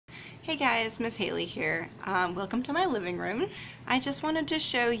Hey guys, Miss Haley here. Welcome to my living room. I just wanted to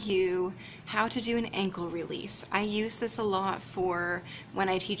show you how to do an ankle release. I use this a lot for when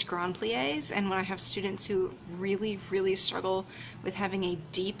I teach grand plies and when I have students who really struggle with having a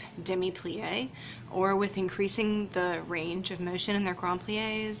deep demi-plie or with increasing the range of motion in their grand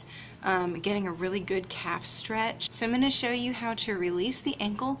plies, getting a really good calf stretch. So I'm going to show you how to release the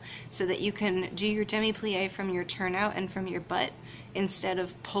ankle so that you can do your demi-plie from your turnout and from your butt instead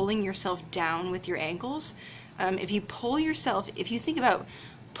of pulling yourself down with your ankles. If you think about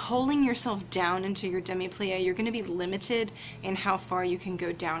pulling yourself down into your demi-plie, you're going to be limited in how far you can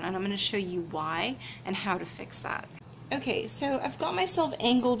go down, and I'm going to show you why and how to fix that. Okay, so I've got myself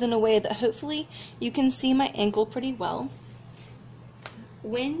angled in a way that hopefully you can see my ankle pretty well.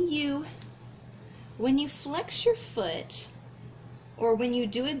 When you flex your foot, or when you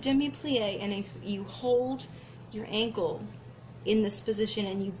do a demi-plie and if you hold your ankle in this position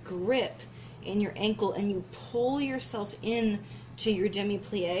and you grip in your ankle and you pull yourself in to your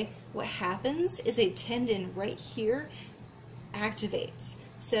demi-plie, what happens is a tendon right here activates.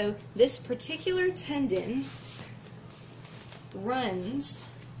 So this particular tendon runs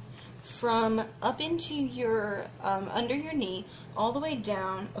from up into your under your knee all the way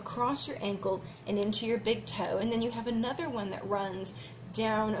down across your ankle and into your big toe, and then you have another one that runs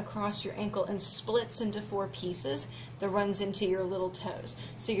down across your ankle and splits into 4 pieces that runs into your little toes.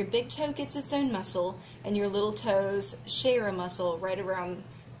 So your big toe gets its own muscle and your little toes share a muscle right around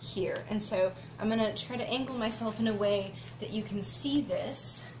here. And so I'm going to try to angle myself in a way that you can see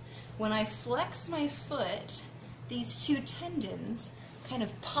this. When I flex my foot, these 2 tendons kind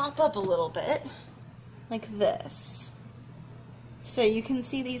of pop up a little bit like this. So you can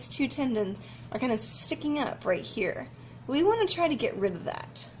see these 2 tendons are kind of sticking up right here. We want to try to get rid of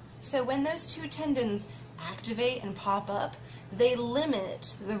that. So when those 2 tendons activate and pop up, they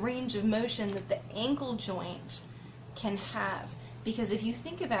limit the range of motion that the ankle joint can have. Because if you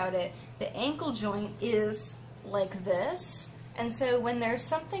think about it, the ankle joint is like this, and so when there's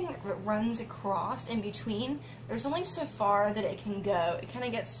something that runs across in between, there's only so far that it can go. It kind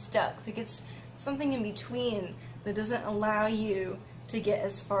of gets stuck. It gets something in between that doesn't allow you to get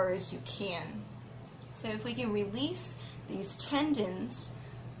as far as you can. So if we can release these tendons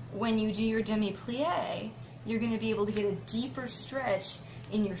when you do your demi-plie, you're going to be able to get a deeper stretch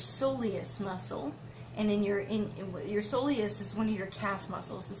in your soleus muscle. And your soleus is one of your calf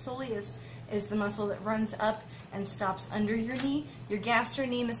muscles. The soleus is the muscle that runs up and stops under your knee. Your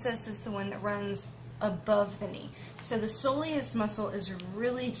gastrocnemius is the one that runs above the knee. So the soleus muscle is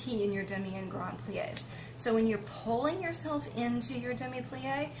really key in your demi and grand plies. So when you're pulling yourself into your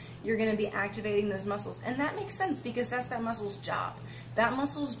demi-plie, you're going to be activating those muscles. And that makes sense because that's that muscle's job. That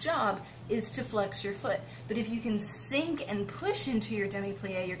muscle's job is to flex your foot. But if you can sink and push into your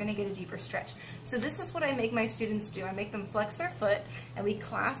demi-plie, you're going to get a deeper stretch. So this is what I make my students do. I make them flex their foot, and we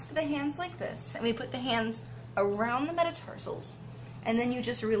clasp the hands like this, and we put the hands around the metatarsals, and then you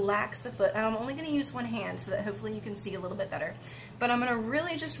just relax the foot. I'm only going to use one hand so that hopefully you can see a little bit better. But I'm going to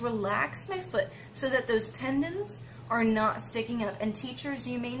really just relax my foot so that those tendons are not sticking up. And teachers,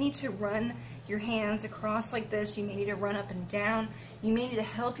 you may need to run your hands across like this. You may need to run up and down. You may need to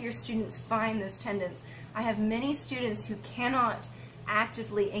help your students find those tendons. I have many students who cannot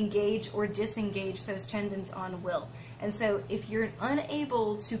actively engage or disengage those tendons on will. And so if you're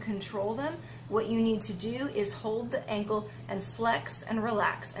unable to control them, what you need to do is hold the ankle and flex and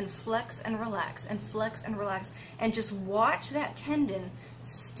relax and flex and relax and flex and relax, and just watch that tendon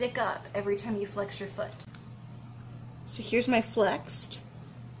stick up every time you flex your foot. So here's my flexed,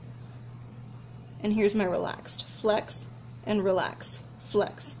 and here's my relaxed. Flex and relax,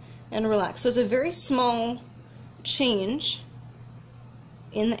 flex and relax. So it's a very small change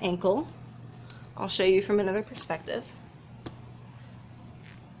in the ankle. I'll show you from another perspective.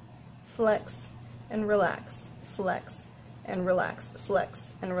 Flex and relax, flex and relax,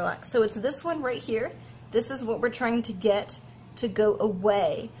 flex and relax. So it's this one right here. This is what we're trying to get to go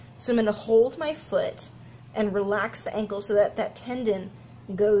away. So I'm going to hold my foot and relax the ankle so that that tendon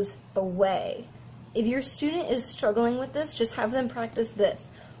goes away. If your student is struggling with this, just have them practice this.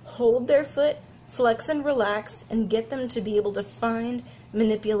 Hold their foot, flex and relax, and get them to be able to find,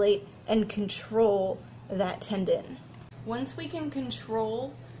 manipulate, and control that tendon. Once we can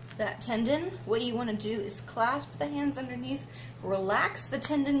control that tendon, what you want to do is clasp the hands underneath, relax the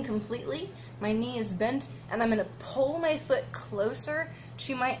tendon completely. My knee is bent, and I'm going to pull my foot closer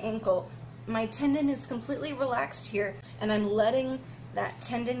to my ankle. My tendon is completely relaxed here, and I'm letting that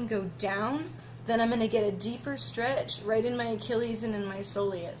tendon go down. Then I'm going to get a deeper stretch right in my Achilles and in my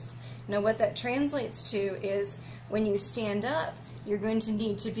soleus. Now what that translates to is when you stand up, you're going to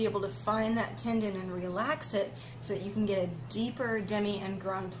need to be able to find that tendon and relax it so that you can get a deeper demi and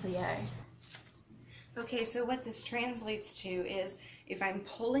grand plie. Okay, so what this translates to is if I'm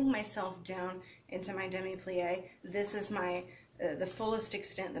pulling myself down into my demi-plie, this is my the fullest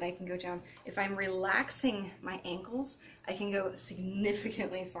extent that I can go down. If I'm relaxing my ankles, I can go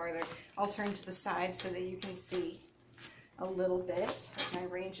significantly farther. I'll turn to the side so that you can see a little bit of my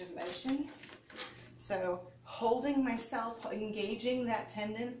range of motion. So holding myself, engaging that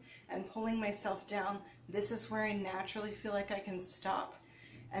tendon and pulling myself down, this is where I naturally feel like I can stop.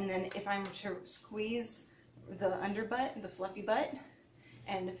 And then if I'm to squeeze the underbutt, the fluffy butt,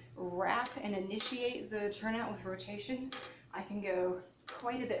 and wrap and initiate the turnout with rotation, I can go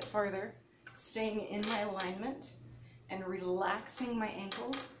quite a bit farther, staying in my alignment and relaxing my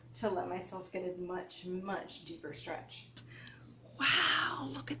ankles to let myself get a much, much deeper stretch. Wow,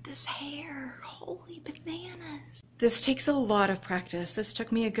 look at this hair. Holy bananas. This takes a lot of practice. This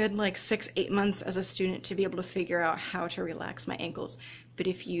took me a good 6-8 months as a student to be able to figure out how to relax my ankles. But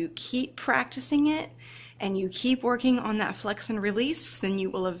if you keep practicing it and you keep working on that flex and release, then you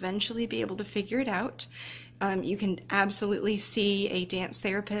will eventually be able to figure it out. You can absolutely see a dance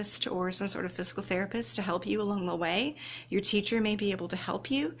therapist or some sort of physical therapist to help you along the way. Your teacher may be able to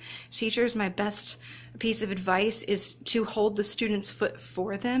help you. Teachers, my best piece of advice is to hold the student's foot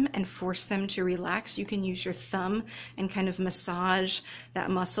for them and force them to relax. You can use your thumb and kind of massage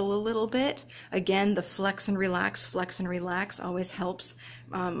that muscle a little bit. Again, the flex and relax always helps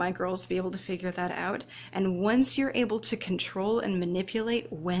my girls be able to figure that out. And once you're able to control and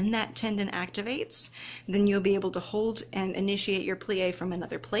manipulate when that tendon activates, then you'll be able to hold and initiate your plie from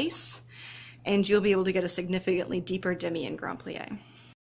another place, and you'll be able to get a significantly deeper demi and grand plie.